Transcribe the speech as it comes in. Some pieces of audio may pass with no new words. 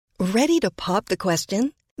Ready to pop the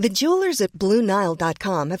question? The jewelers at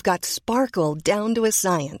BlueNile.com have got sparkle down to a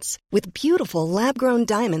science with beautiful lab-grown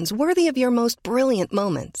diamonds worthy of your most brilliant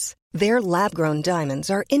moments. Their lab-grown diamonds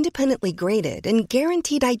are independently graded and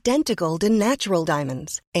guaranteed identical to natural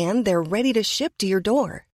diamonds, and they're ready to ship to your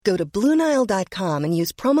door. Go to BlueNile.com and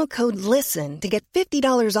use promo code LISTEN to get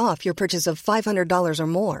 $50 off your purchase of $500 or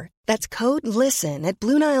more. That's code LISTEN at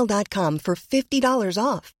BlueNile.com for $50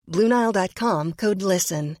 off. BlueNile.com, code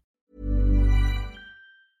LISTEN.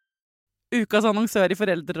 Ukas annonsør i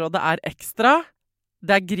Foreldrerådet Ekstra.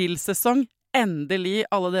 Det grillsesong. Endelig,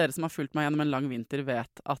 alle dere som har fulgt meg gjennom en lang vinter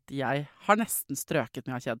vet at jeg har nesten strøket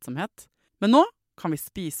med av kjedsomhet. Men nå kan vi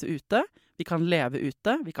spise ute, vi kan leve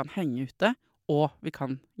ute, vi kan henge ute, og vi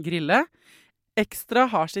kan grille. Ekstra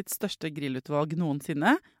har sitt største grillutvalg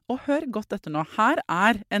noensinne, og hør godt etter nå. Her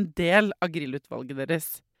en del av grillutvalget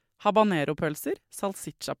deres. Habanero-pølser,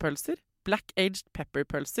 salsiccia-pølser, black-aged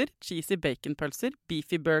pepper-pølser, cheesy bacon-pølser,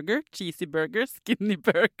 beefy burger, cheesy burger, skinny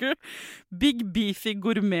burger, big beefy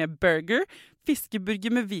gourmet-burger,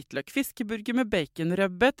 fiskeburger med hvitløk, fiskeburger med bacon,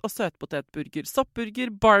 rødbet og søtpotetburger,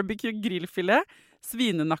 soppburger, barbecue, grillfilet,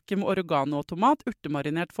 svinenakke med oregano og tomat,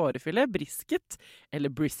 urtemarinert fårefilet, brisket,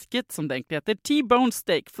 eller brisket som det egentlig heter, T-bone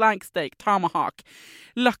steak, flank steak, tomahawk,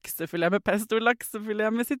 laksefilet med pesto,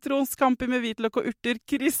 laksefilet med sitron, scampi med hvitløk og urter,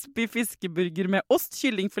 crispy fiskeburger med ost,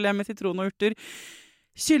 kyllingfilet med sitron og urter,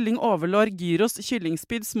 kylling overlår, gyros,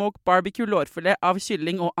 kyllingspyd, smoke, barbecue, lårfilet av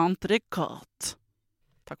kylling og entrecôte.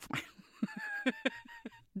 Takk for meg.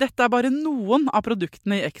 Dette bare noen av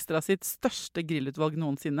produktene i Ekstra sitt største grillutvalg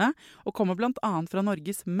noensinne, og kommer blant annet fra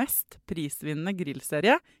Norges mest prisvinnende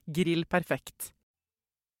grillserie, Grill Perfekt.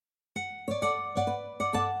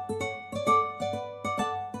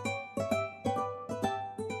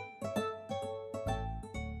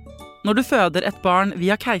 Når du føder et barn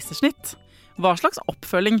via keisersnitt, hva slags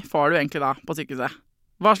oppfølging får du egentlig da på sykehuset?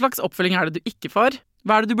 Hva slags oppfølging det du ikke får?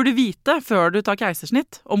 Hva det du burde vite før du tar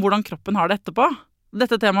keisersnitt, om hvordan kroppen har det etterpå?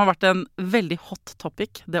 Dette temaet har vært en veldig hot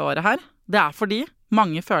topic det året her. Det fordi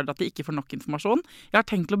mange føler at de ikke får nok informasjon. Jeg har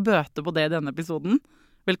tenkt å bøte på det i denne episoden.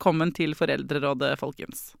 Velkommen til Foreldrerådet,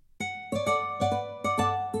 folkens.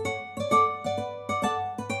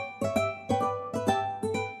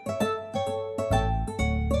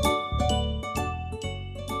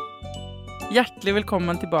 Hjertelig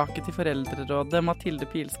velkommen tilbake til Foreldrerådet, Mathilde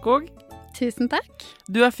Pilskog. Tusen takk.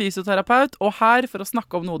 Du fysioterapeut, og her for å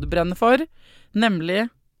snakke om noe du brenner for, nemlig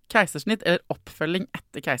keisersnitt eller oppfølging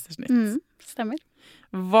etter keisersnitt. Stemmer.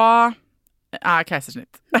 Hva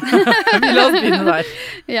keisersnitt? La oss begynne der.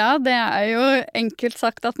 Ja, det jo enkelt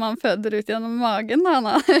sagt at man føder ut gjennom magen,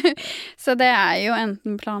 da. Så det jo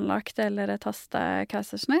enten planlagt eller et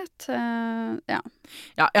hastekeisersnitt. Ja.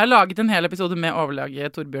 Ja, jeg har laget en hel episode med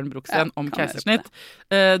overlege Torbjørn Broksten om keisersnitt.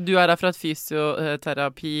 Du her fra et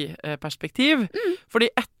fysioterapiperspektiv. Fordi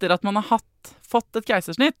etter at man har fått et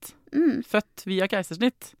keisersnitt, født via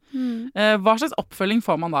keisersnitt, hva slags oppfølging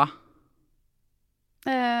får man da?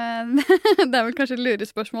 Det vel kanskje et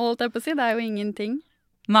lurespørsmål, holdt jeg på å si. Det jo ingenting.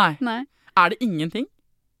 Nei. Det ingenting?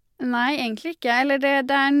 Nei, egentlig ikke. Eller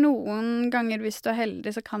det noen ganger, hvis du heldig,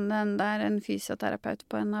 så kan det hende det en fysioterapeut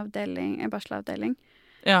på en avdeling, en barselavdeling.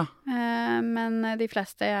 Ja. Men de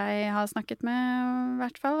fleste jeg har snakket med, i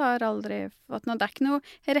hvert fall, har aldri fått noe. Det ikke noe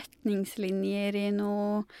retningslinjer i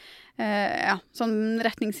noe sånn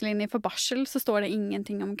retningslinjer for barsel, så står det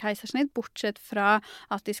ingenting om keisersnitt, bortsett fra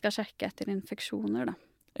at de skal sjekke etter infeksjoner, da.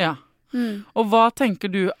 Ja. Og hva tenker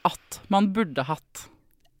du at man burde hatt?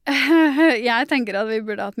 Jeg tenker at vi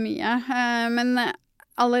burde hatt mye, men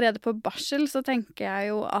allerede på barsel så tenker jeg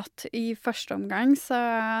jo at i første omgang så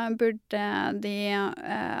burde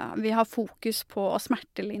vi ha fokus på å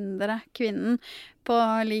smertelindre kvinnen på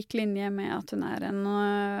lik linje med at hun en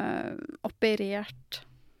operert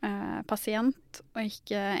pasient, og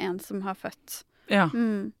ikke en som har født. Ja.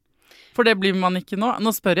 For det blir man ikke nå. Nå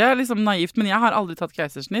spør jeg liksom naivt, men jeg har aldri tatt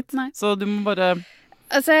keisersnitt. Nei. Så du må bare...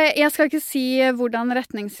 Altså, jeg skal ikke si hvordan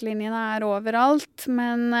retningslinjene overalt,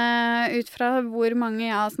 men ut fra hvor mange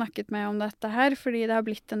jeg har snakket med om dette her, fordi det har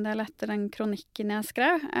blitt en del etter den kronikken jeg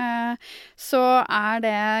skrev, så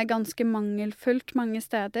det ganske mangelfullt mange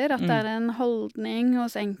steder, at det en holdning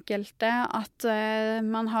hos enkelte, at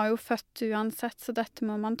man har jo født uansett, så dette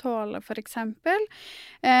må man tåle, for eksempel.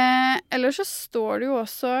 Eller så står det jo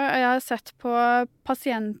også, jeg har sett på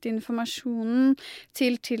pasientinformasjonen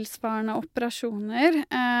til tilsvarende operasjoner,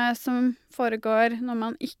 som foregår når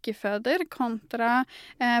man ikke føder, kontra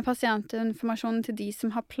pasientinformasjonen til de som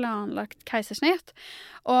har planlagt keisersnitt.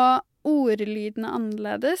 Og ordlydene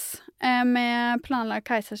annerledes. Med planlagt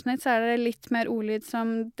keisersnitt så det litt mer ordlyd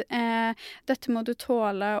som dette må du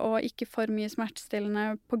tåle og ikke for mye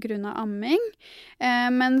smertestillende på grunn av amming.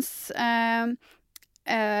 Mens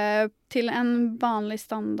til en vanlig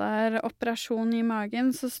standard operasjon i magen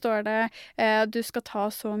så står det du skal ta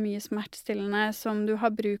så mye smertestillende som du har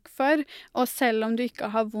bruk for, og selv om du ikke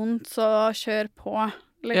har vondt, så kjør på,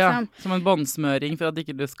 liksom. Ja, som en båndsmøring for at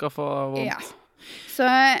ikke du skal få vondt. Ja. Så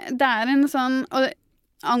det en sånn, og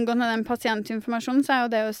angående den pasientinformasjonen, så jo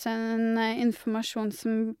det også en informasjon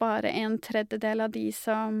som bare 1/3 av de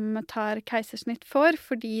som tar keisersnitt får,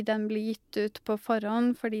 fordi den blir gitt ut på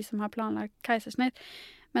forhånd for de som har planlagt keisersnitt.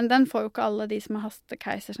 Men den får jo ikke alle de som har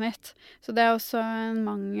hastekeisersnitt. Så det også en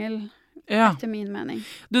mangel, etter min mening.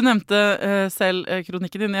 Du nevnte selv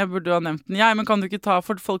kronikken din. Jeg burde ha nevnt den, men kan du ikke ta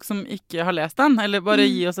for folk som ikke har lest den? Eller bare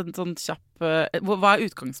gi oss en sånn kjapp hva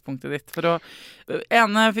utgangspunktet ditt? Nå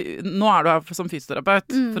du her som fysioterapeut,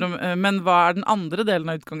 men hva den andre delen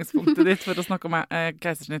av utgangspunktet ditt for å snakke om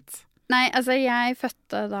keisersnitt? Nei, altså jeg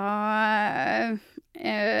fødte da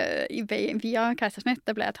via keisersnitt.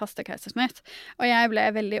 Det ble et hastekeisersnitt. Og jeg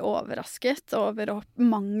ble veldig overrasket over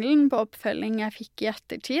mangelen på oppfølging jeg fikk i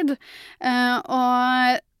ettertid.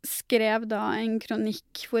 Og skrev da en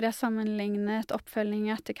kronikk hvor jeg sammenlignet oppfølging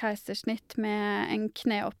etter keisersnitt med en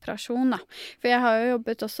kneoperasjon, da. For jeg har jo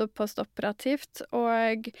jobbet også postoperativt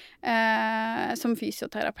og som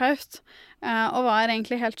fysioterapeut, og var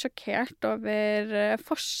egentlig helt sjokkert over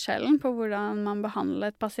forskjellen på hvordan man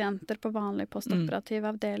behandlet pasienter på vanlig postoperativ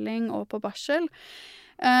avdeling og på barsel.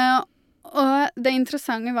 Og det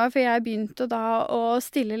interessante var, for jeg begynte da å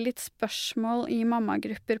stille litt spørsmål i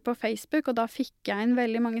mammagrupper på Facebook, og da fikk jeg inn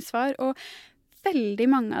veldig mange svar, og veldig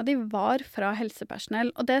mange av de var fra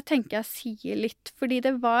helsepersonell, og det tenker jeg sier litt, fordi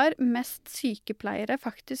det var mest sykepleiere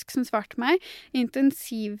faktisk som svarte meg,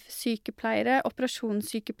 intensivsykepleiere,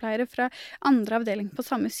 operasjonssykepleiere fra andre avdeling på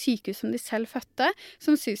samme sykehus som de selv fødte,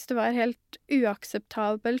 som syntes det var helt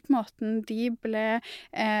uakseptabelt måten de ble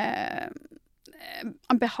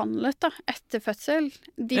behandlet da, etter fødsel.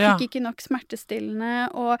 De fikk ikke nok smertestillende,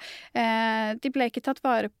 og de ble ikke tatt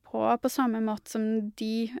vare på samme måte som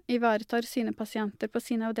de ivaretar sine pasienter på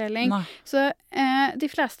sin avdeling. Nei. Så de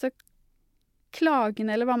fleste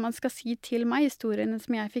klagene, eller hva man skal si til meg, historiene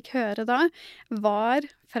som jeg fikk høre da, var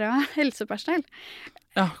fra helsepersonell.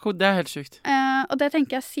 Ja, det helt sykt. Og det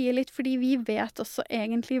tenker jeg sier litt, fordi vi vet også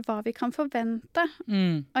egentlig hva vi kan forvente.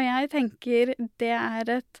 Og jeg tenker det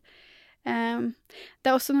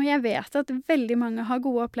det også noe jeg vet at veldig mange har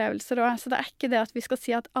gode opplevelser også, så det ikke det at vi skal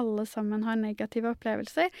si at alle sammen har negative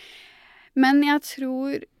opplevelser. Men jeg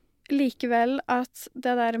tror likevel at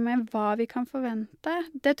det der med hva vi kan forvente,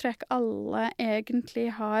 det tror jeg ikke alle egentlig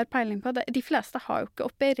har peiling på. De fleste har jo ikke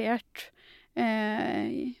operert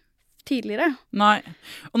tidligere. Nei.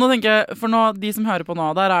 Og nå tenker jeg, for nå, de som hører på nå,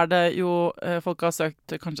 der det jo folk har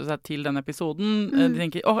søkt kanskje seg til den episoden. De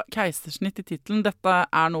tenker, keisersnitt i titelen, dette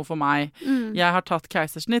noe for meg. Jeg har tatt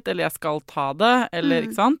keisersnitt, eller jeg skal ta det, eller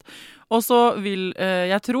ikke sant? Og så vil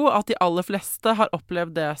jeg tro at de aller fleste har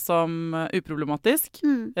opplevd det som uproblematisk,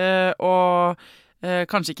 og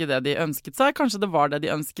kanskje ikke det de ønsket seg, kanskje det var det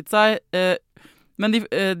de ønsket seg, men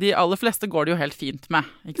de aller fleste går det jo helt fint med,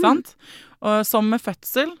 ikke sant? Og som med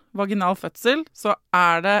fødsel, vaginal fødsel, så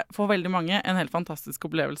det for veldig mange en helt fantastisk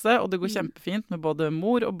opplevelse, og det går kjempefint med både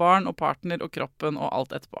mor og barn og partner og kroppen og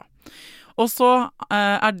alt etterpå. Og så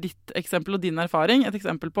ditt eksempel og din erfaring et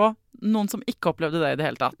eksempel på noen som ikke opplevde det i det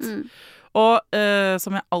hele tatt. Og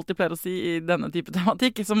som jeg alltid pleier å si i denne type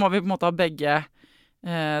tematikk, så må vi på en måte ha begge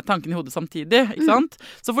tankene i hodet samtidig, ikke sant?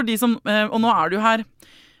 Så for de som, og nå du jo her,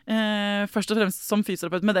 først og fremst som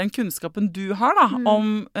fysioterapeut med den kunnskapen du har da,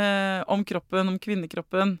 om kroppen, om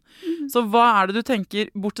kvinnekroppen. Så hva det du tenker,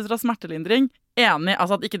 bortsett fra smertelindring, enig,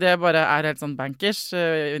 altså at ikke det bare helt sånn bankers,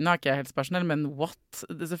 nå ikke jeg helsepersonell, men what?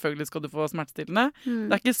 Selvfølgelig skal du få smertestillende.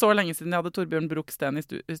 Det ikke så lenge siden jeg hadde Torbjørn Broksten i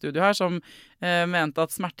studio her, som mente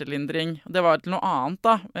at smertelindring, det var til noe annet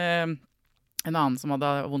da, en annen som hadde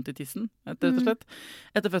vondt i tissen, rett og slett,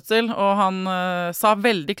 etter fødsel, og han sa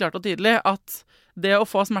veldig klart og tydelig at det å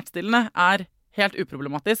få smertestillende helt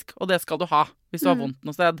uproblematisk, og det skal du ha hvis du har vondt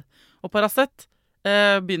noe sted. Og Paracet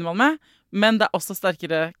begynner man med, men det også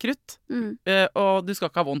sterkere krutt, og du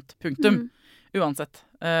skal ikke ha vondt, punktum, uansett.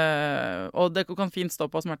 Og det kan fint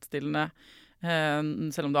stå på smertestillende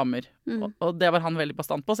selv om du ammer. Og det var han veldig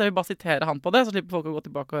bastant på, så jeg vil bare sitere han på det, så slipper folk å gå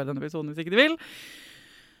tilbake og høre denne episoden hvis ikke de vil.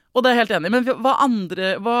 Og det er jeg helt enig. Men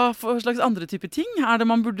hva for slags andre typer ting er det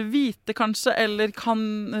man burde vite, kanskje, eller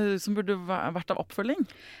som burde vært av oppfølging?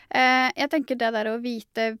 Jeg tenker det der å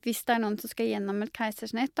vite, hvis det er noen som skal gjennom et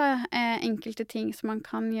keisersnitt, da, enkelte ting som man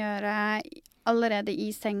kan gjøre allerede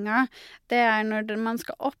i senga, det er når man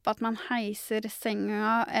skal opp, at man heiser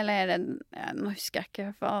senga, eller nå husker jeg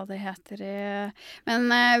ikke hva det heter, men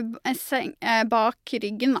bak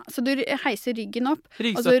ryggen, da. Så du heiser ryggen opp.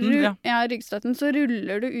 Ryggstøtten, ja. Ja, ryggstøtten. Så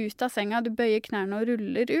ruller du ut av senga, du bøyer knærne og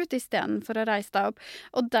ruller ut, i stedet for å reise deg opp.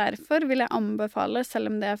 Og derfor vil jeg anbefale,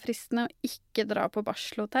 selv om det er fristende, å ikke dra på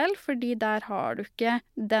barselhotell, fordi der har du ikke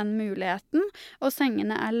den muligheten, og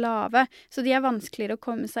sengene er lave, så de er vanskeligere å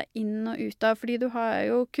komme seg inn og ut av, fordi du har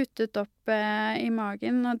jo kuttet opp i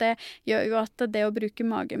magen, og det gjør jo at det å bruke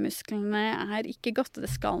magemusklene er ikke godt, og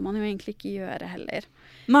det skal man jo egentlig ikke gjøre heller.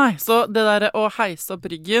 Nei, så det der å heise opp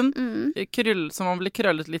ryggen, så man blir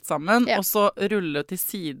krøllet litt sammen, og så rulle til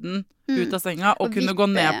siden ut av senga, og kunne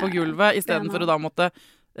gå ned på gulvet, i stedet for å da måtte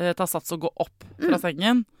ta sats og gå opp fra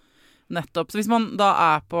sengen. Nettopp. Så hvis man da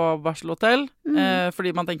er på barselhotell,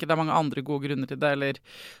 fordi man tenker det er mange andre gode grunner til det,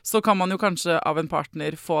 så kan man jo kanskje av en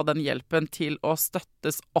partner få den hjelpen til å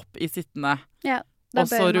støttes opp i sittende,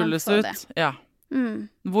 og så rulles ut. Ja.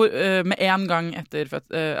 Med en gang etter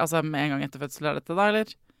fødsel er dette da,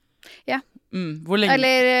 eller? Ja. Hvor lenge?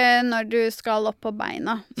 Eller når du skal opp på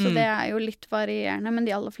beina. Så det er jo litt varierende, men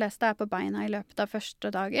de aller fleste er på beina i løpet av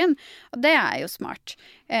første dagen. Og det er jo smart.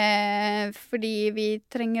 Fordi vi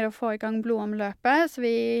trenger å få i gang blodomløpet, så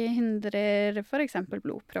vi hindrer for eksempel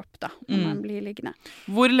blodpropp da, når man blir liggende.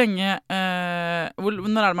 Hvor lenge, når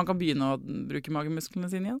er det man kan begynne å bruke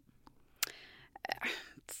magemusklene sine igjen?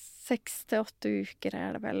 6 til 8 uker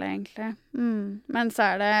er det vel egentlig. Men så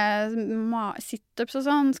er det sit-ups og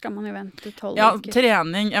sånn, skal man jo vente 12 uker. Ja,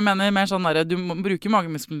 trening. Jeg mener mer sånn der, du må bruke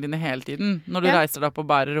magemusklene dine hele tiden, når du reiser deg opp og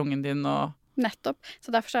bærer ungen din og... Nettopp.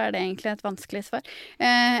 Så derfor så er det egentlig et vanskelig svar.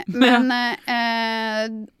 Men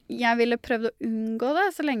jeg ville prøvd å unngå det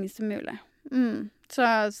så lenge som mulig. Så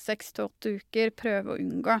 6 til 8 uker, prøve å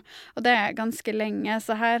unngå. Og det er ganske lenge,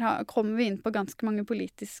 så her kommer vi inn på ganske mange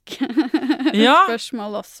politiske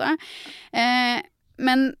spørsmål også.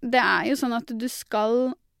 Men det er jo sånn at du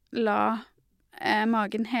skal la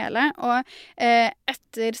magen hele, og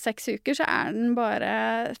etter 6 uker så er den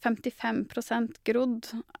bare 55% grodd.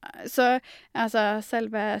 Så altså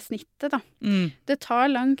selve snittet da. Det tar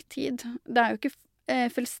lang tid. Det er jo ikke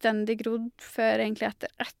fullstendig grodd før egentlig etter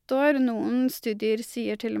 1 år. Noen studier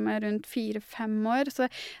sier til og med rundt 4-5 år. Så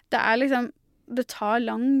det er liksom, det tar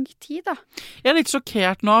lang tid da. Jeg er litt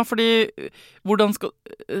sjokkert nå, fordi hvordan skal...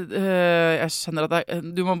 jeg skjønner at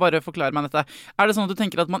du må bare forklare meg dette. Er det sånn at du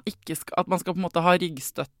tenker at man skal på en måte ha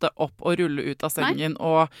ryggstøtte opp og rulle ut av sengen,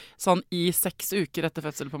 og sånn i 6 uker etter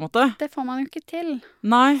fødsel på en måte? Det får man jo ikke til.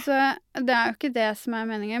 Nei. Så det er jo ikke det som er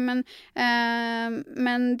meningen,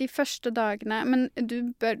 men de første dagene, men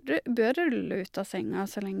du bør rulle ut av senga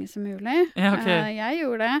så lenge som mulig. Ja, okay. Jeg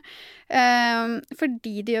gjorde det,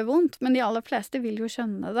 fordi det gjør vondt, men de aller fleste vil jo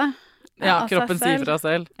skjønne det. Ja, kroppen sier fra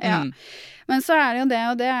selv. Ja. Men så er det jo det,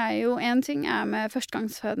 og det er jo en ting er med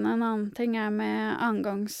førstegangsfødende, en annen ting er med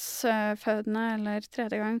annengangsfødende eller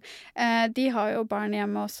tredje gang. De har jo barn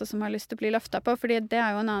hjemme også som har lyst til å bli løftet på, fordi det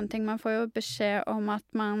er jo en annen ting. Man får jo beskjed om at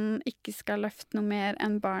man ikke skal løfte noe mer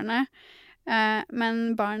enn barnet.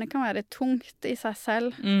 Men barnet kan være tungt i seg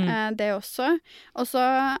selv, det også. Og så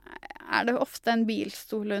er det ofte en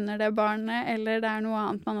bilstol under det barnet, eller det er noe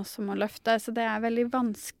annet man også må løfte, så det er veldig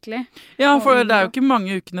vanskelig. Ja, for det er jo ikke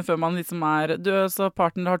mange ukene før man liksom så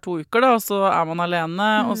partner har 2 uker da, og så er man alene,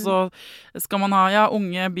 og så skal man ha,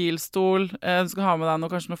 unge, bilstol, du skal ha med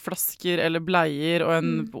deg kanskje noen flasker eller bleier, og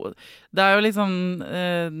det er jo liksom,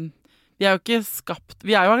 vi er jo ikke skapt,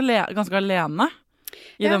 vi er jo ganske alene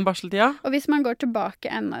i den barseltida. Og hvis man går tilbake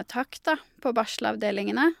enda et hakk da, på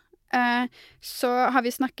barselavdelingene, så har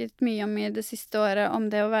vi snakket mye om i det siste året om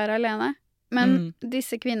det å være alene. Men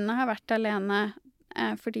disse kvinnene har vært alene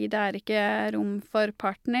fordi det er ikke rom for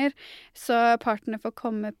partner. Så partner får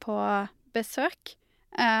komme på besøk,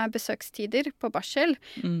 besøkstider på barsel.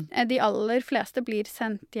 De aller fleste blir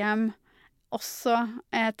sendt hjem også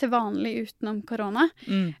til vanlig utenom korona.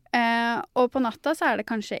 Og på natta så er det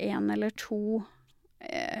kanskje 1 eller 2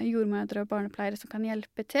 jordmødre og barnepleiere som kan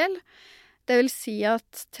hjelpe til. Det vil si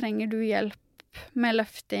at trenger du hjelp med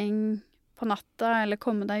løfting på natta, eller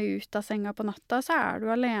komme deg ut av senga på natta, så er du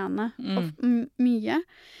alene mye.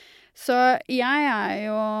 Så jeg er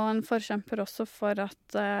jo en forkjemper også for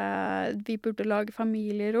at vi burde lage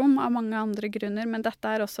familierom av mange andre grunner, men dette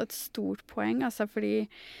er også et stort poeng, altså fordi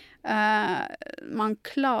man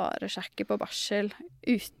klarer seg ikke på barsel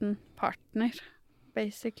uten partner.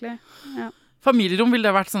 basically. Ja. Familierom, ville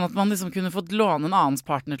det vært sånn at man liksom kunne fått låne en annens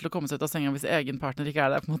partner til å komme seg ut av senga hvis egen partner ikke er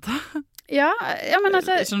der, på en måte? Ja, men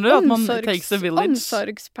altså, skjønner du at man takes a village?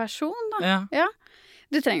 Omsorgsperson, da. Ja. Ja.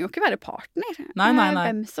 Du trenger jo ikke være partner. Nei.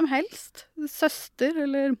 Hvem som helst. Søster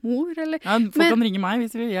eller mor eller... Ja, folk kan ringe meg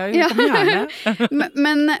hvis jeg kommer gjerne.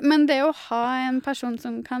 men det å ha en person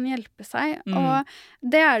som kan hjelpe seg, og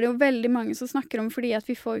det er det jo veldig mange som snakker om, fordi at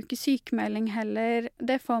vi får jo ikke sykemelding heller.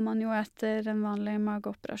 Det får man jo etter en vanlig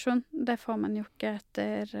mageoperasjon. Det får man jo ikke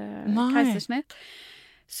etter keisersnitt.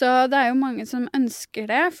 Så det er jo mange som ønsker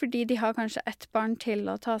det, fordi de har kanskje ett barn til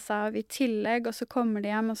å ta seg av i tillegg, og så kommer de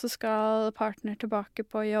hjem, og så skal partner tilbake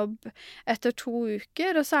på jobb etter 2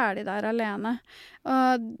 uker, og så er de der alene.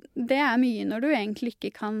 Og det er mye når du egentlig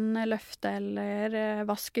ikke kan løfte eller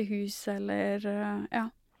vaske hus eller, ja.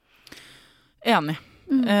 Enig.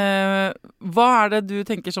 Hva er det du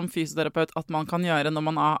tenker som fysioterapeut at man kan gjøre når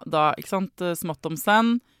man har da, ikke sant, smått om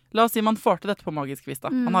senn? La oss si man får til dette på magisk vis da.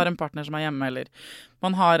 Man har en partner som er hjemme, eller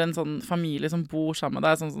man har en sånn familie som bor sammen med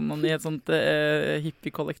deg, sånn i et sånt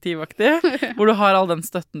hippie-kollektivaktig, hvor du har all den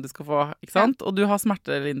støtten du skal få, ikke sant? Og du har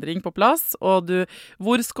smertelindring på plass, og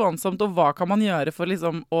hvor skånsomt, og hva kan man gjøre for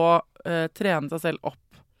liksom å trene seg selv opp?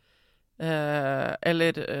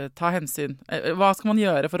 Eller ta hensyn. Hva skal man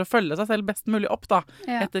gjøre for å følge seg selv best mulig opp da,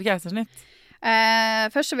 etter keisersnitt?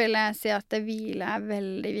 Først så vil jeg si at hvile er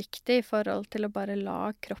veldig viktig i forhold til å bare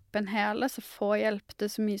la kroppen hele, så få hjelp til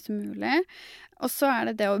så mye som mulig. Og så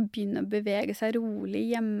er det å begynne å bevege seg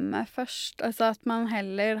rolig hjemme først. Altså at man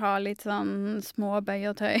heller har litt sånn små bøy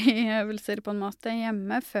og tøy-øvelser på en måte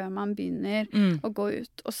hjemme før man begynner å gå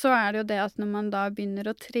ut. Og så er det jo det at når man da begynner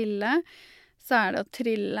å trille, så er det å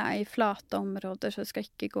trille i flate områder, så det skal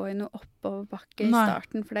ikke gå i noe oppoverbakke i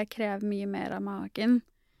starten, for det krever mye mer av magen.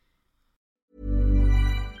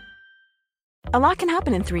 A lot can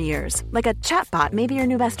happen in 3 years, like a chatbot may be your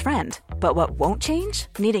new best friend. But what won't change?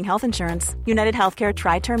 Needing health insurance. United Healthcare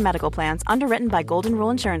Tri-Term Medical Plans, underwritten by Golden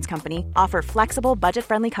Rule Insurance Company, offer flexible,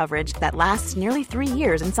 budget-friendly coverage that lasts nearly 3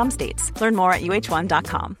 years in some states. Learn more at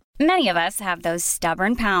uh1.com. Many of us have those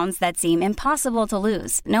stubborn pounds that seem impossible to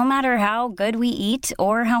lose, no matter how good we eat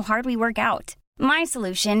or how hard we work out. My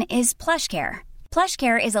solution is PlushCare.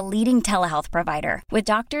 PlushCare is a leading telehealth provider with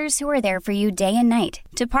doctors who are there for you day and night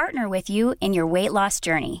to partner with you in your weight loss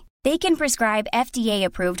journey. They can prescribe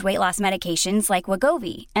FDA-approved weight loss medications like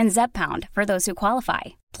Wegovy and Zepbound for those who qualify.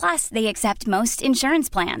 Plus, they accept most insurance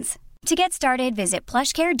plans. To get started, visit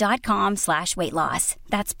plushcare.com/weightloss.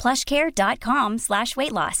 That's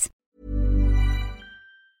plushcare.com/weightloss.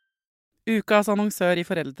 Ukas annonsør i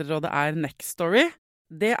Foreldrerådet er Nextory.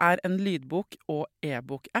 Det er en lydbok- og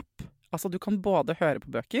e-bok-app. Altså, du kan både høre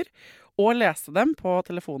på bøker og lese dem på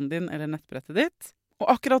telefonen din eller nettbrettet ditt. Og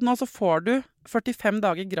akkurat nå så får du 45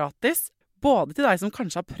 dager gratis, både til deg som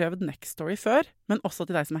kanskje har prøvd Nextory før, men også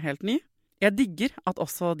til deg som er helt ny. Jeg digger at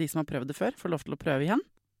også de som har prøvd det før, får lov til å prøve igjen.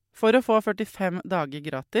 For å få 45 dager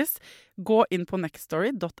gratis, gå inn på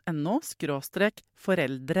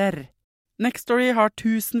nextory.no/foreldrer. Nextory har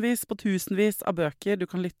tusenvis på tusenvis av bøker du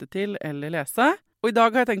kan lytte til eller lese. Og i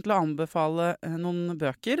dag har jeg tenkt å anbefale noen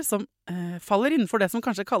bøker som faller innenfor det som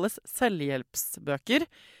kanskje kalles selvhjelpsbøker.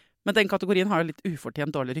 Men den kategorien har jo litt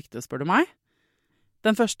ufortjent dårlig rykte, spør du meg.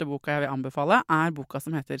 Den første boka jeg vil anbefale er boka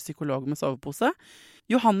som heter Psykolog med sovepose.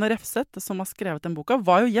 Johanne Refseth, som har skrevet den boka,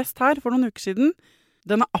 var jo gjest her for noen uker siden.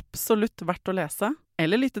 Den er absolutt verdt å lese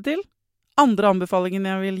eller lytte til. Andre anbefalingen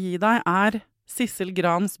jeg vil gi deg er Sissel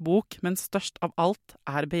Grans bok, men størst av alt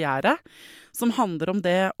er begjæret, som handler om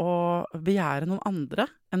det å begjære noen andre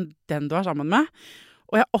enn den du er sammen med.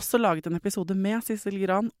 Og jeg har også laget en episode med Sissel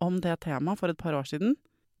Gran om det temaet for et par år siden.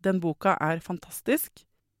 Den boka er fantastisk.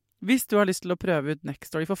 Hvis du har lyst til å prøve ut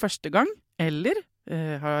Nextory for første gang, eller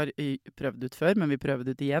har prøvd ut før, men vil prøve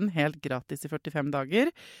det ut igjen, helt gratis i 45 dager,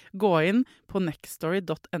 gå inn på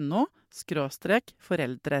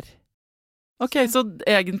nextory.no/foreldrer. Ok, så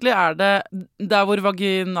egentlig er det der hvor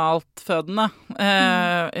vaginalt fødende.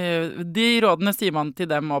 De rådene sier man til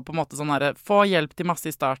dem og på en måte sånn her, få hjelp til masse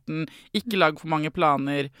i starten, ikke lag for mange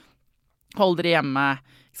planer, hold dere hjemme,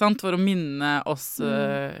 ikke sant? For å minne oss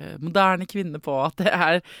moderne kvinner på at det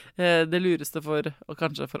er det lureste for, og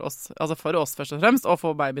kanskje for oss, altså for oss først og fremst, og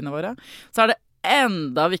for babyene våre. Så er det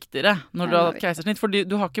enda viktigere når du har hatt keisersnitt, fordi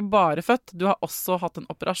du har ikke bare født, du har også hatt en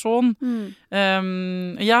operasjon.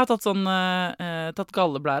 Jeg har tatt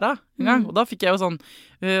galleblæra en gang, og da fikk jeg jo sånn,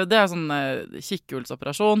 det er sånn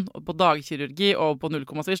kikhullsoperasjon på dagkirurgi, og på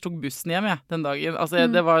 0,6 tok bussen hjem den dagen. Altså,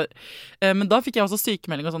 det var, men da fikk jeg også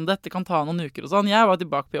sykemelding og sånn, dette kan ta noen uker og sånn. Jeg var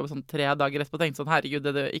tilbake på jobb sånn 3 dager etterpå og tenkte sånn, herregud,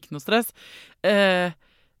 det er ikke noe stress.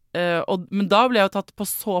 men da ble jeg jo tatt på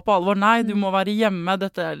alvor. Nei, du må være hjemme,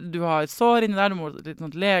 du har et sår inni der, du må litt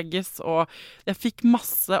sånn leges, og jeg fikk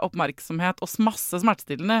masse oppmerksomhet, og masse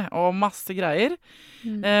smertestillende, og masse greier.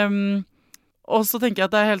 Og så tenker jeg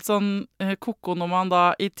at det er helt sånn koko når man da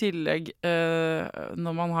i tillegg,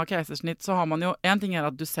 når man har keisersnitt, så har man jo, en ting er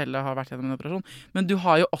at du selv har vært gjennom en operasjon, men du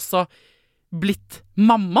har jo også blitt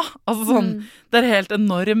mamma. Altså sånn, det er helt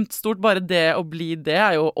enormt stort. Bare det å bli det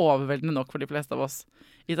er jo overveldende nok for de fleste av oss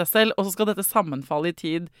i deg selv. Og så skal dette sammenfalle i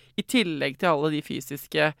tid, i tillegg til alle de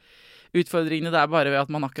fysiske utfordringene. Det er bare ved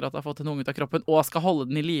at man akkurat har fått en unge ut av kroppen, og skal holde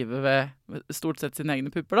den i live ved stort sett sine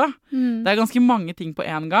egne pupper, da. Det er ganske mange ting på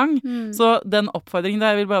en gang. Så den oppfordringen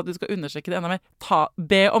der, jeg vil bare at du skal understreke det enda mer.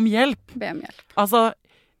 Be om hjelp. Be om hjelp. Altså,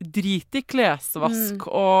 drit i klesvask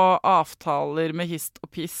og avtaler med hist og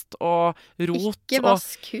pist og rot. Ikke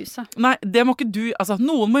vask huset. Nei, det må ikke du. Altså,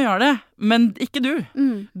 noen må gjøre det, men ikke du.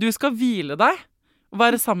 Du skal hvile deg og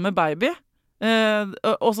være sammen med baby,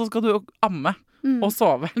 og så skal du amme og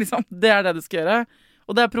sove, liksom. Det er det du skal gjøre.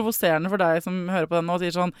 Og det er provoserende for deg som hører på den nå og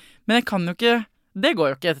sier sånn, men jeg kan jo ikke, det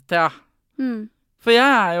går jo ikke til, ja. For jeg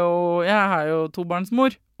er jo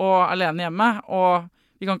tobarnsmor og alene hjemme, og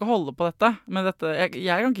vi kan ikke holde på dette, men jeg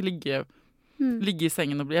kan ikke ligge i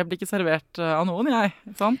sengen og jeg blir ikke servert av noen,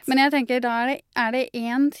 sant? Men jeg tenker, da er det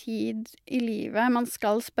en tid i livet man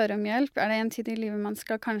skal spørre om hjelp? Er det en tid i livet man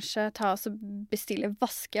skal kanskje ta og bestille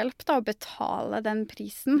vaskehjelp da, og betale den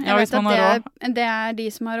prisen? Jeg vet at det er de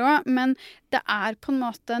som har råd, men det er på en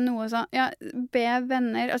måte noe sånn, ja, be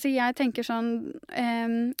venner, altså jeg tenker sånn,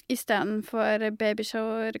 i stedet for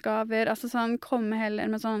babyshower-gaver, altså sånn, komme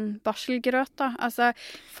heller med sånn barselgrøt da, altså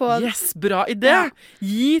få... Yes, bra idé! Ja.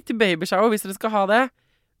 Gi til babyshower hvis dere skal ha det.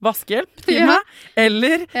 Vaskehjelp til meg,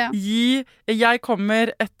 eller jeg kommer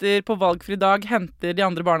etter på valgfri dag, henter de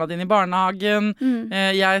andre barna dine i barnehagen,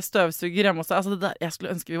 jeg støvsuger hjemme hos deg. Altså jeg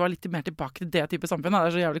skulle ønske vi var litt mer tilbake til det type samfunn. Det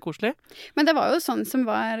er så jævlig koselig. Men det var jo sånn som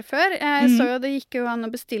var før. Jeg så jo det gikk jo an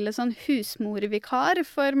å bestille sånn husmorvikar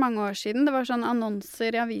for mange år siden. Det var sånn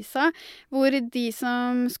annonser i avisa, hvor de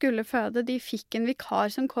som skulle føde, de fikk en vikar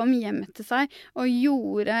som kom hjem til seg og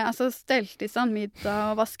gjorde, altså stelte i stand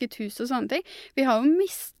middag og vasket hus og sånne ting. Vi har jo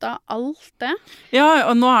alt det. Ja,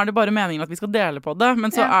 og nå er det bare meningen at vi skal dele på det,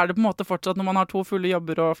 men så er det på en måte fortsatt, når man har 2 fulle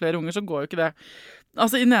jobber og flere unger, så går jo ikke det.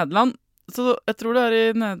 Altså i Nederland, så jeg tror det er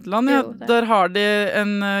i Nederland, der har de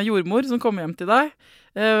en jordmor som kommer hjem til deg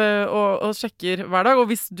og sjekker hver dag, og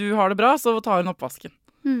hvis du har det bra, så tar hun oppvasken.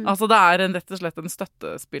 Altså det er rett og slett en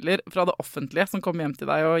støttespiller fra det offentlige som kommer hjem til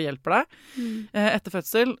deg og hjelper deg etter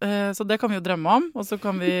fødsel, så det kan vi jo drømme om, og så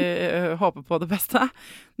kan vi håpe på det beste.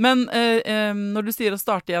 Men når du sier å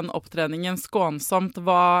starte igjen opptreningen skånsomt,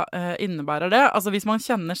 hva innebærer det? Altså hvis man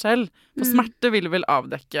kjenner selv, for smerte vil vel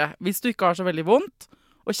avdekke. Hvis du ikke har så veldig vondt,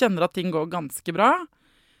 og kjenner at ting går ganske bra,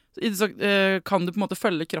 så kan du på en måte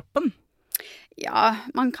følge kroppen. Ja,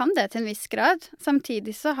 man kan det til en viss grad.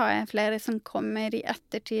 Samtidig så har jeg flere som kommer i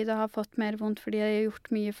ettertid og har fått mer vondt fordi de har gjort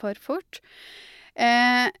mye for fort.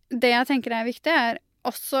 Det jeg tenker er viktig er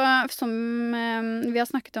også, som vi har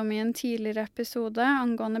snakket om i en tidligere episode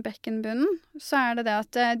angående bekkenbunnen, så er det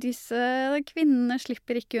at disse kvinnene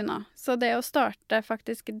slipper ikke unna. Så det å starte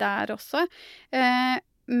faktisk der også,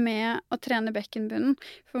 med å trene bekkenbunnen.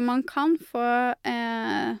 For man kan få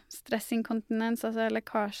stressinkontinens, altså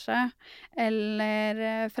lekkasje,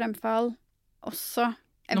 eller fremfall også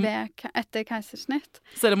etter keisersnitt.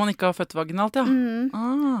 Selv om man ikke har født vaginalt, ja.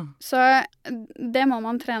 Så det må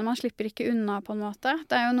man trene. Man slipper ikke unna på en måte.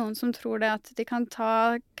 Det er jo noen som tror det at de kan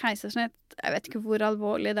ta keisersnitt. Jeg vet ikke hvor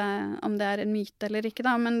alvorlig det er, om det er en myte eller ikke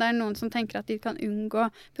da, men det er noen som tenker at de kan unngå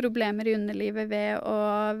problemer i underlivet ved å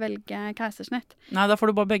velge keisersnitt. Nei, da får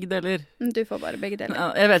du bare begge deler. Du får bare begge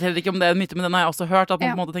deler. Jeg vet heller ikke om det er en myte, men den har jeg også hørt, at man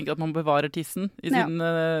på en måte tenker at man bevarer tissen i sin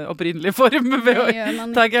opprinnelige form ved å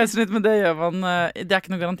ta keisersnitt, men det gjør man, det er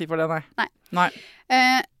ikke noen garanti for det, nei.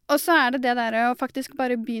 Og så er det der å faktisk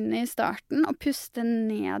bare begynne i starten og puste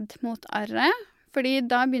ned mot arret. Fordi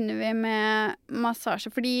da begynner vi med massasje.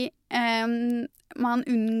 Fordi man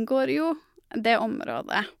unngår jo det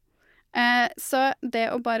området. Så det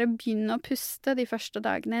å bare begynne å puste de første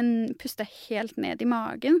dagene, puste helt ned i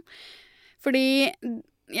magen. Fordi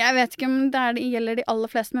jeg vet ikke om det gjelder de aller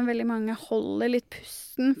fleste, men veldig mange holder litt pusten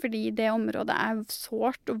fordi det området er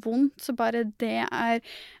sårt og vondt, så bare det er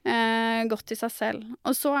godt i seg selv.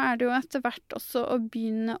 Og så er det jo etter hvert også å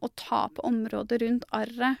begynne å ta på området rundt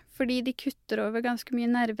arret, fordi de kutter over ganske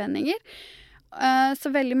mye nervendinger.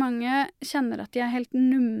 Så veldig mange kjenner at de er helt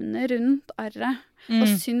numne rundt arret, og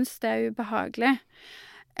syns det er ubehagelig.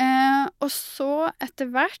 Og så etter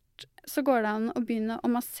hvert så går det an å begynne å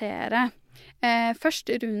massere.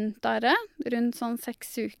 Først rundt arret, rundt sånn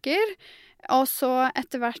 6 uker. Og så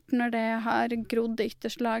etter hvert når det har grodd det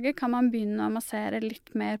ytterste laget, kan man begynne å massere litt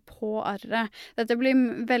mer på arret. Dette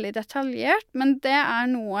blir veldig detaljert, men det er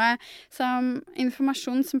noe som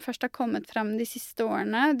informasjon som først har kommet frem de siste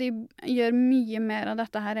årene. De gjør mye mer av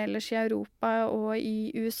dette her ellers i Europa og i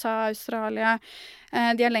USA, Australia.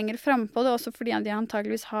 De er lenger fremme på det, også fordi de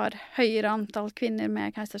antageligvis har høyere antall kvinner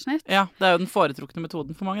med keisersnitt. Ja, det er jo den foretrukne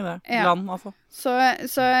metoden for mange, det. Ja. Land, altså. Så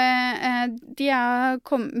de har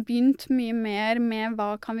begynt mye mer med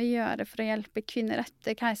hva kan vi gjøre for å hjelpe kvinner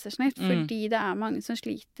etter keisersnitt, fordi det er mange som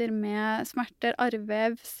sliter med smerter,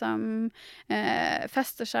 arrvev som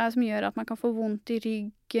fester seg, som gjør at man kan få vondt i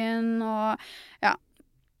ryggen og ja,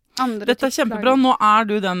 andre Dette er kjempebra. Nå er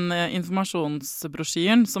du den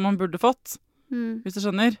informasjonsbrosjyren som man burde fått, hvis du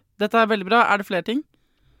skjønner. Dette er veldig bra. Er det flere ting?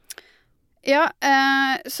 Ja,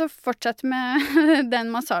 så fortsett med den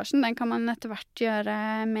massasjen. Den kan man etter hvert gjøre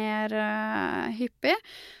mer hyppig.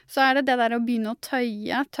 Så er det det der å begynne å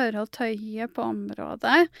tørre å tøye på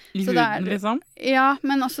området. I så huden, liksom? Ja,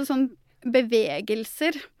 men også sånn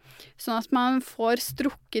bevegelser. Sånn at man får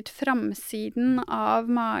strukket framsiden av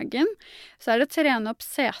magen. Så er det å trene opp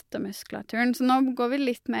setemuskulaturen. Så nå går vi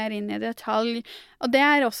litt mer inn i detalj. Og det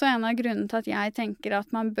er også en av grunnene til at jeg tenker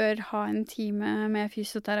at man bør ha en time med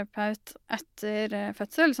fysioterapeut etter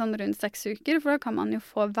fødsel, sånn rundt 6 uker, for da kan man jo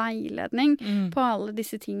få veiledning på alle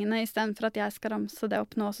disse tingene, i stedet for at jeg skal ramse det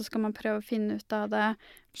opp nå, så skal man prøve å finne ut av det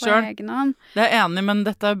på egen hånd. Det er jeg enig, men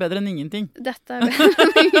dette er bedre enn ingenting. Dette er bedre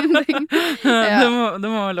enn ingenting. Ja. Det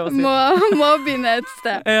må være lov å si. Må begynne et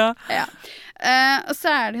sted. Ja. Og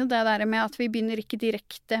så er det jo det der med at vi begynner ikke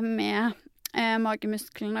direkte med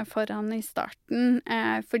magemusklene foran i starten,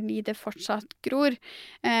 fordi det fortsatt gror.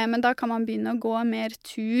 Men da kan man begynne å gå mer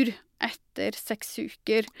tur etter 6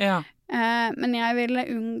 uker. Ja. Men jeg ville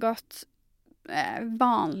unngått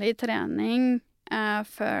vanlig trening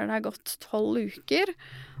før det har gått 12 uker.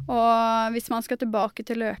 Og hvis man skal tilbake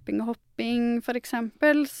til løping og hopping, for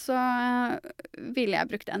eksempel, så ville jeg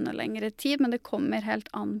brukt enda lengre tid, men det kommer helt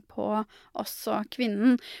an på også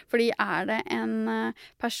kvinnen. Fordi er det en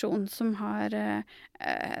person som har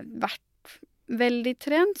vært veldig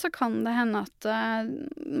trent, så kan det hende at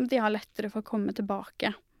de har lettere for å komme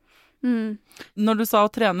tilbake. Når du sa å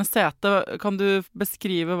trene sete, kan du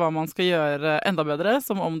beskrive hva man skal gjøre enda bedre,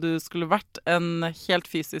 som om du skulle vært en helt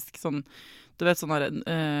fysisk sånn, du vet, sånn her,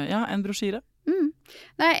 en brosjyre?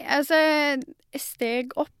 Nei, altså,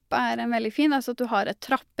 steg opp er en veldig fin, altså at du har et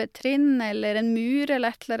trappetrinn eller en mur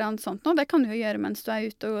eller et eller annet sånt nå. Det kan du jo gjøre mens du er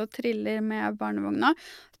ute og triller med barnevogna.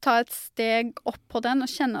 Ta et steg opp på den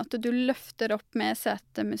og kjenne at du løfter opp med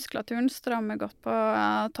setemuskulaturen, strammer godt på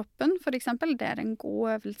toppen, for eksempel. Det er en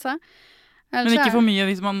god øvelse. Men ikke for mye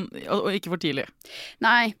og ikke for tidlig.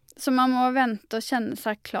 Nei, så man må vente og kjenne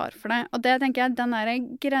seg klar for det. Og det tenker jeg, den der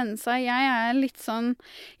grensa, jeg er litt sånn,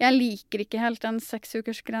 jeg liker ikke helt den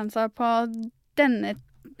 6-ukersgrensa på denne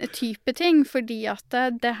type ting, fordi at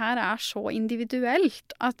det her er så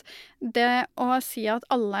individuelt at det å si at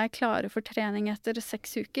alle er klare for trening etter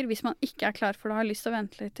 6 uker, hvis man ikke er klar for det og har lyst til å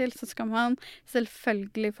vente litt til, så skal man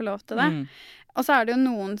selvfølgelig få lov til det. Og så er det jo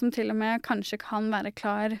noen som til og med kanskje kan være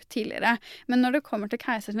klar tidligere. Men når det kommer til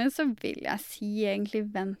keisersnitt, så vil jeg si egentlig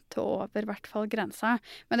vente over i hvert fall grensa.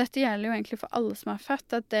 Men dette gjelder jo egentlig for alle som er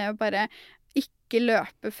født, at det å bare ikke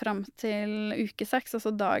løpe frem til uke 6,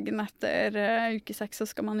 altså dagen etter uke 6 så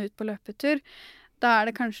skal man ut på løpetur. Da er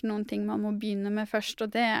det kanskje noen ting man må begynne med først,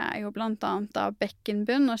 og det er jo blant annet da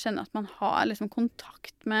bekkenbunn, og kjenne at man har liksom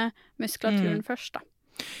kontakt med muskulaturen først da.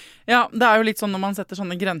 Ja, det er jo litt sånn når man setter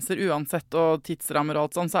sånne grenser uansett og tidsrammer og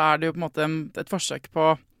alt sånn, så er det jo på en måte et forsøk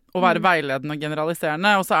på å være veiledende og generaliserende,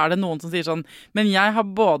 og så er det noen som sier sånn, men jeg har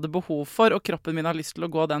både behov for, og kroppen min har lyst til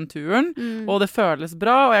å gå den turen, og det føles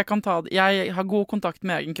bra, og jeg har god kontakt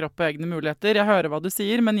med egen kropp og egne muligheter, jeg hører hva du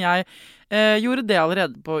sier, men jeg gjorde det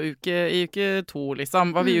allerede i uke 2,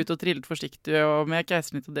 liksom. Var vi ute og trillet forsiktig, og med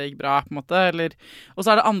keisersnitt, og det gikk bra, på en måte. Og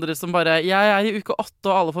så er det andre som bare, jeg er i uke 8,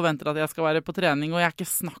 og alle forventer at jeg skal være på trening, og jeg er ikke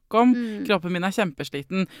snakk om. Kroppen min er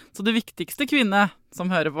kjempesliten. Så det viktigste, kvinne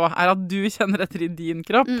som hører på, er at du kjenner etter i din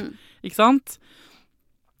kropp. Ikke sant?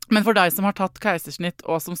 Men for deg som har tatt keisersnitt,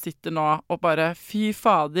 og som sitter nå og bare, fy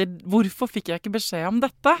fader, hvorfor fikk jeg ikke beskjed om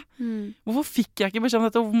dette? Hvorfor fikk jeg ikke beskjed om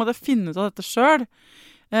dette? Hvorfor må jeg finne ut av dette selv?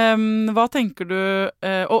 Hva tenker du,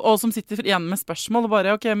 og som sitter igjen med spørsmål, og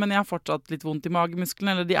bare, ok, men jeg har fortsatt litt vondt i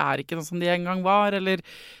magemusklene, eller de er ikke sånn som de en gang var, eller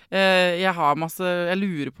jeg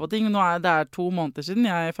lurer på ting, det er 2 måneder siden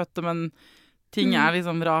jeg fødte, men ting er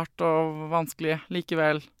liksom rart og vanskelig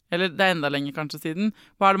likevel, eller det er enda lenger kanskje siden.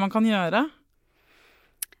 Hva er det man kan gjøre?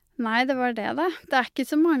 Nei, det var det da. Det er ikke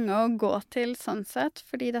så mange å gå til sånn sett,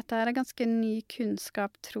 fordi dette er ganske ny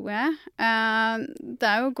kunnskap, tror jeg. Det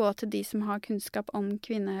er jo å gå til de som har kunnskap om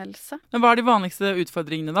kvinnehelse. Men hva er de vanligste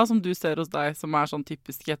utfordringene da, som du ser hos deg, som er sånn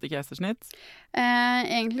typisk etter keisersnitt?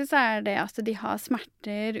 Egentlig så er det at de har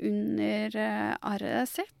smerter under arret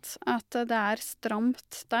sitt. At det er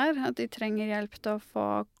stramt der, at de trenger hjelp til å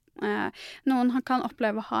få noen kan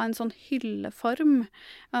oppleve å ha en sånn hylleform,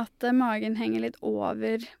 at magen henger litt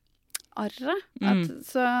over arret,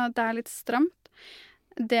 så det er litt stramt.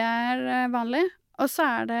 Det er vanlig. Og så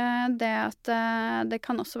er det at det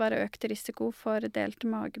kan også være økt risiko for delte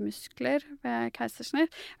magemuskler ved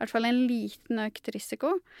keisersnitt. I hvert fall en liten økt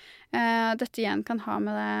risiko. Dette igjen kan ha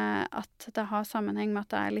med det at det har sammenheng med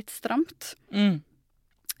at det er litt stramt.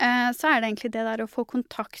 Så er det egentlig det der å få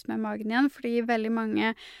kontakt med magen igjen, fordi veldig mange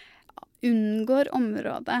unngår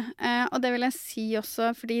området. Og det vil jeg si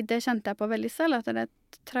også, fordi det kjente jeg på veldig selv, at det er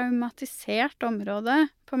et traumatisert område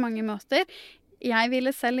på mange måter. Jeg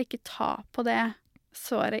ville selv ikke ta på det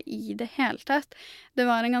såret i det hele tatt. Det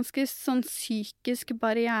var en ganske sånn psykisk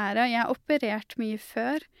barriere. Jeg har operert mye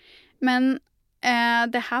før, men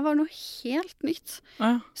det her var noe helt nytt.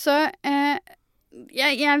 Så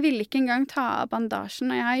jeg ville ikke engang ta av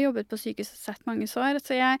bandasjen, og jeg har jobbet på sykehus og sett mange sår,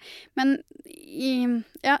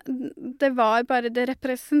 det var bare, det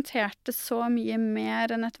representerte så mye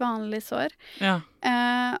mer enn et vanlig sår.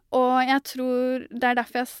 Og jeg tror, det er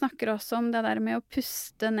derfor jeg snakker også om det der med å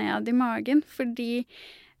puste ned i magen, fordi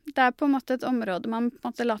det er på en måte et område man på en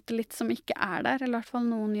måte later litt som ikke er der, eller i hvert fall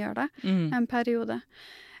noen gjør det, en periode.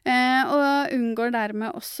 Og unngår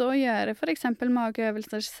dermed også å gjøre for eksempel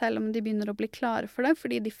mageøvelser selv om de begynner å bli klare for det,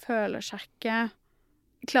 fordi de føler seg ikke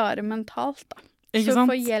klare mentalt da. Så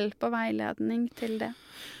få hjelp og veiledning til det.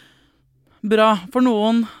 Bra. For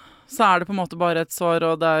noen så er det på en måte bare et sår,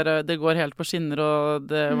 og det går helt på skinner, og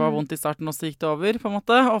det var vondt i starten, og så gikk det over, på en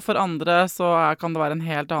måte. Og for andre så kan det være en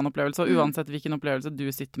helt annen opplevelse, og uansett hvilken opplevelse du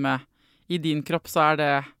sitter med i din kropp, så er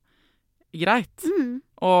det greit.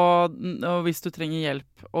 Og hvis du trenger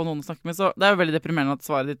hjelp og noen å snakke med, så det er jo veldig deprimerende at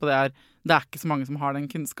svaret ditt på det er ikke så mange som har den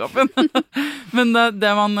kunnskapen. Men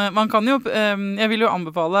det man kan jo, jeg vil jo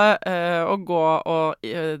anbefale å gå, og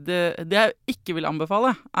det jeg ikke vil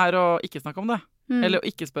anbefale er å ikke snakke om det, eller å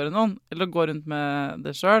ikke spørre noen, eller å gå rundt med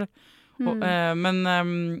det selv. Men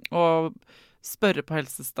å spørre på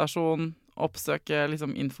helsestasjon, oppsøke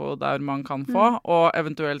liksom info der man kan få, og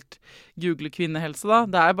eventuelt google kvinnehelse da.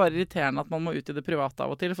 Det er bare irriterende at man må ut i det private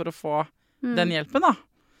av og til for å få den hjelpen da.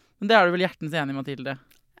 Men det er du vel hjertens enig, Mathilde?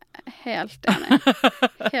 Helt enig.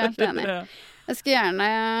 Helt enig. Jeg skulle gjerne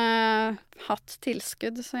hatt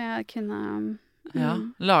tilskudd, så jeg kunne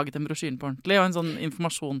laget en brosjyren på ordentlig, og en sånn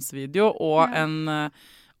informasjonsvideo, og en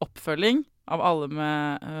oppfølging av alle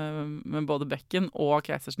med både bekken og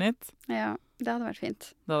keisersnitt. Ja, det hadde vært fint.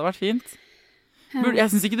 Det hadde vært fint.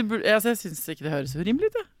 Jeg synes ikke det høres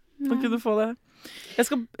urimelig ut, Sånn kunne du få det. Er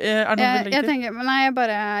det noe du vil legge til?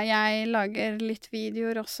 Jeg lager litt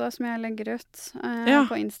videoer også, som jeg legger ut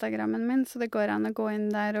på Instagrammen min, så det går an å gå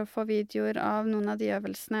inn der og få videoer av noen av de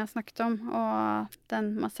øvelsene jeg snakket om, og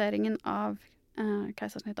den masseringen av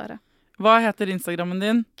keisersnittarret. Hva heter Instagrammen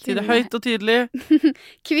din? Si det høyt og tydelig.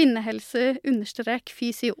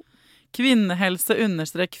 Kvinnehelse_fysio.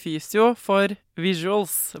 Kvinnehelse_fysio for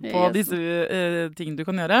visuals på disse tingene du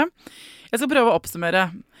kan gjøre. Jeg skal prøve å oppsummere.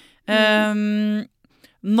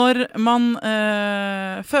 Når man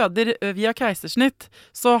føder via keisersnitt,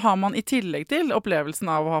 så har man i tillegg til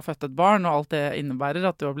opplevelsen av å ha født et barn, og alt det innebærer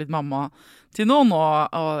at du har blitt mamma til noen,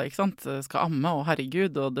 og ikke sant, skal amme, og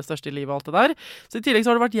herregud, og det største i livet og alt det der. Så i tillegg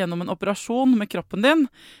så har du vært gjennom en operasjon med kroppen din,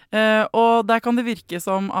 og der kan det virke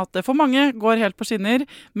som at for mange går helt på skinner,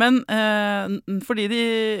 men for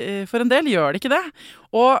en del gjør det ikke det.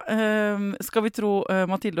 Og skal vi tro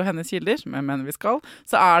Mathilde og hennes kilder, som jeg mener vi skal,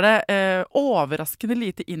 så er det overraskende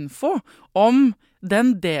lite info om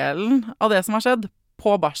den delen av det som har skjedd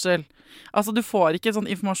på barsel. Altså, du får ikke sånn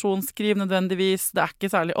informasjonsskriv nødvendigvis, det er ikke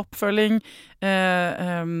særlig oppfølging,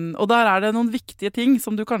 og der er det noen viktige ting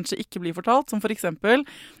som du kanskje ikke blir fortalt, som for eksempel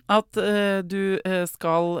at du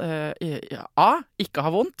skal A, ikke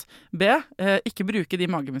ha vondt, B, ikke bruke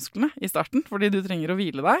de magemusklene i starten, fordi du trenger å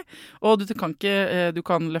hvile deg, og du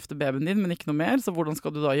kan løfte babyen din, men ikke noe mer, så hvordan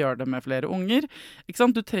skal du da gjøre det med flere unger? Ikke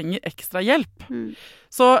sant? Du trenger ekstra hjelp.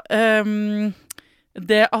 Så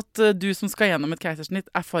det at du som skal gjennom et keisersnitt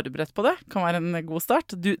er forberedt på det, kan være en god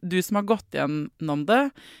start. Du som har gått gjennom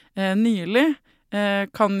det nylig,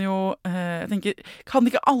 kan jo, jeg tenker, kan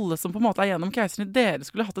ikke alle som på en måte er gjennom keisersnitt, dere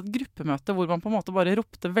skulle hatt et gruppemøte hvor man på en måte bare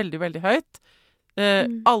ropte veldig, veldig høyt.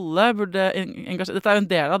 Alle burde engasjere, dette er jo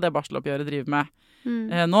en del av det barseloppgjøret driver med.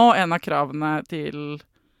 nå en av kravene til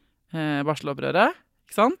barselopprøret,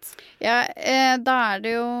 ikke sant? Ja, da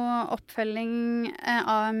det jo oppfølging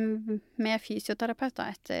med fysioterapeut da,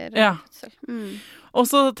 etter fødsel. Og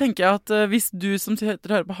så tenker jeg at hvis du som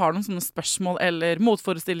hører på har noen sånne spørsmål eller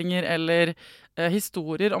motforestillinger eller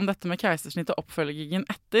historier om dette med keisersnitt og oppfølgingen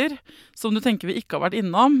etter, som du tenker vi ikke har vært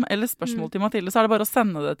innom, eller spørsmål til Mathilde, så det bare å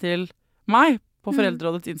sende det til meg på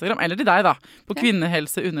Foreldrerådets Instagram, eller til deg da, på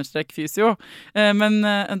kvinnehelse_fysio. Men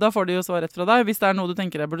da får du jo svar rett fra deg. Hvis det noe du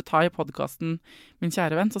tenker jeg burde ta i podcasten, min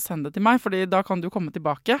kjære venn, så send det til meg, fordi da kan du komme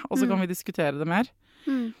tilbake, og så kan vi diskutere det mer.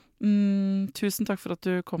 Tusen takk for at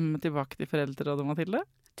du kom tilbake til Foreldrerådet, Mathilde.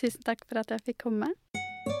 Tusen takk for at jeg fikk komme.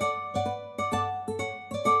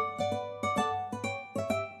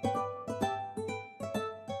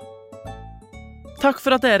 Takk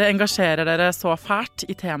for at dere engasjerer dere så fælt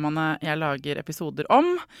i temaene jeg lager episoder om.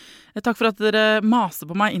 Takk for at dere maser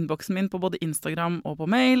på meg innboksen min på både Instagram og på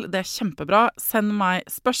mail. Det kjempebra. Send meg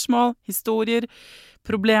spørsmål, historier,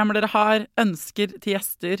 problemer dere har, ønsker til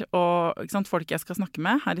gjester og folk jeg skal snakke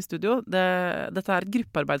med her i studio. Dette et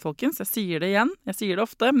gruppearbeid, folkens. Jeg sier det igjen. Jeg sier det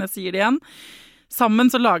ofte, men jeg sier det igjen. Sammen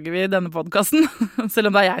så lager vi denne podcasten,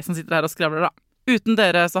 selv om det jeg som sitter her og skravler da. Uten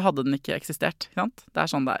dere så hadde den ikke eksistert, ikke sant? Det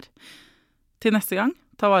sånn det Til neste gang,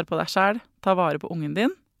 ta vare på deg selv, ta vare på ungen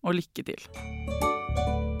din, og lykke til.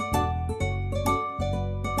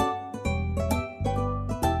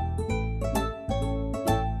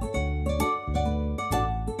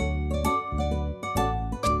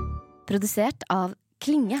 Produsert av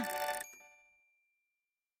Klinge.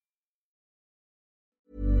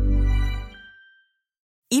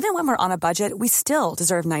 Even when we're on a budget, we still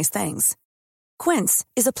deserve nice things. Quince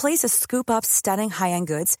is a place to scoop up stunning high-end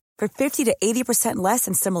goods for 50 to 80% less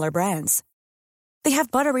than similar brands. They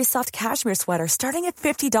have buttery soft cashmere sweaters starting at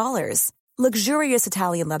 $50, luxurious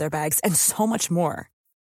Italian leather bags, and so much more.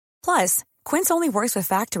 Plus, Quince only works with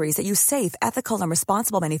factories that use safe, ethical, and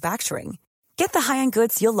responsible manufacturing. Get the high-end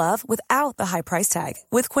goods you'll love without the high price tag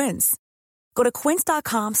with Quince. Go to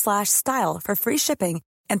quince.com/style for free shipping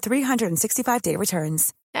and 365-day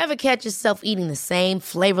returns. Ever catch yourself eating the same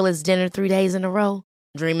flavorless dinner 3 days in a row?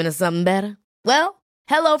 Dreaming of something better? Well,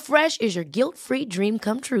 HelloFresh is your guilt-free dream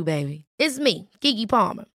come true, baby. It's me, Keke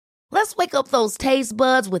Palmer. Let's wake up those taste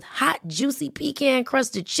buds with hot, juicy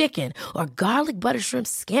pecan-crusted chicken or garlic butter shrimp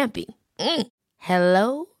scampi.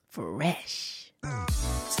 Hello Fresh.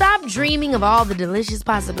 Stop dreaming of all the delicious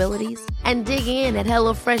possibilities and dig in at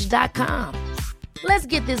HelloFresh.com. Let's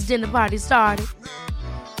get this dinner party started.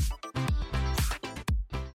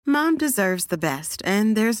 Mom deserves the best,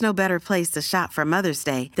 and there's no better place to shop for Mother's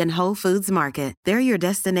Day than Whole Foods Market. They're your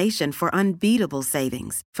destination for unbeatable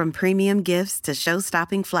savings, from premium gifts to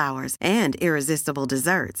show-stopping flowers and irresistible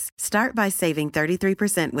desserts. Start by saving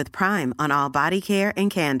 33% with Prime on all body care and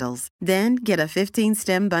candles. Then get a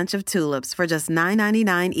 15-stem bunch of tulips for just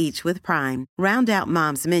 $9.99 each with Prime. Round out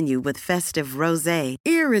Mom's menu with festive rosé,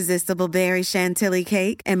 irresistible berry chantilly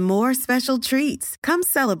cake, and more special treats. Come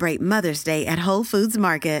celebrate Mother's Day at Whole Foods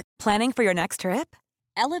Market. Planning for your next trip?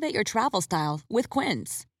 Elevate your travel style with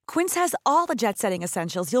Quince. Quince has all the jet-setting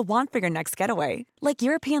essentials you'll want for your next getaway, like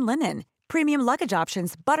European linen, premium luggage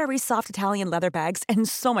options, buttery soft Italian leather bags, and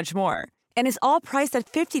so much more. And is all priced at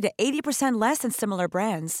 50 to 80% less than similar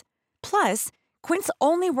brands. Plus, Quince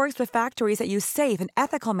only works with factories that use safe and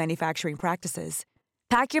ethical manufacturing practices.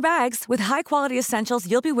 Pack your bags with high-quality essentials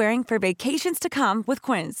you'll be wearing for vacations to come with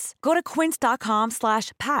Quince. Go to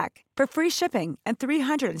quince.com/pack for free shipping and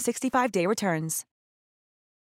 365-day returns.